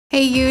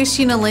Hey you,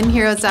 Sheena Lynn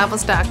here at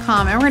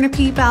Zappos.com, and we're going to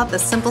peep out the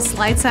simple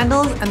slide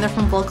sandals, and they're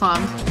from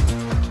Volcom.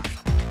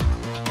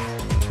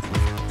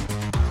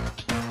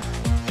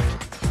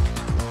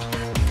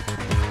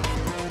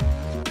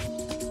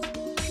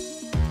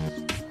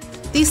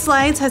 These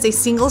slides has a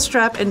single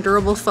strap and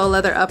durable faux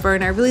leather upper,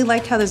 and I really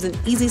like how there's an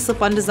easy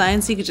slip-on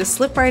design so you can just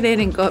slip right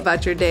in and go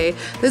about your day.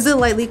 There's a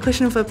lightly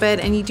cushioned footbed,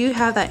 and you do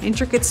have that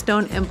intricate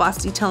stone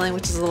embossed detailing,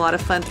 which is a lot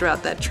of fun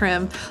throughout that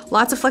trim.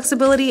 Lots of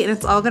flexibility, and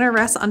it's all going to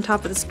rest on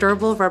top of this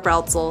durable rubber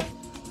outsole.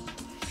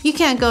 You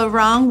can't go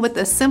wrong with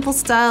a simple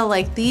style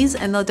like these,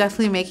 and they'll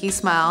definitely make you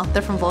smile.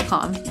 They're from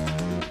Volcom.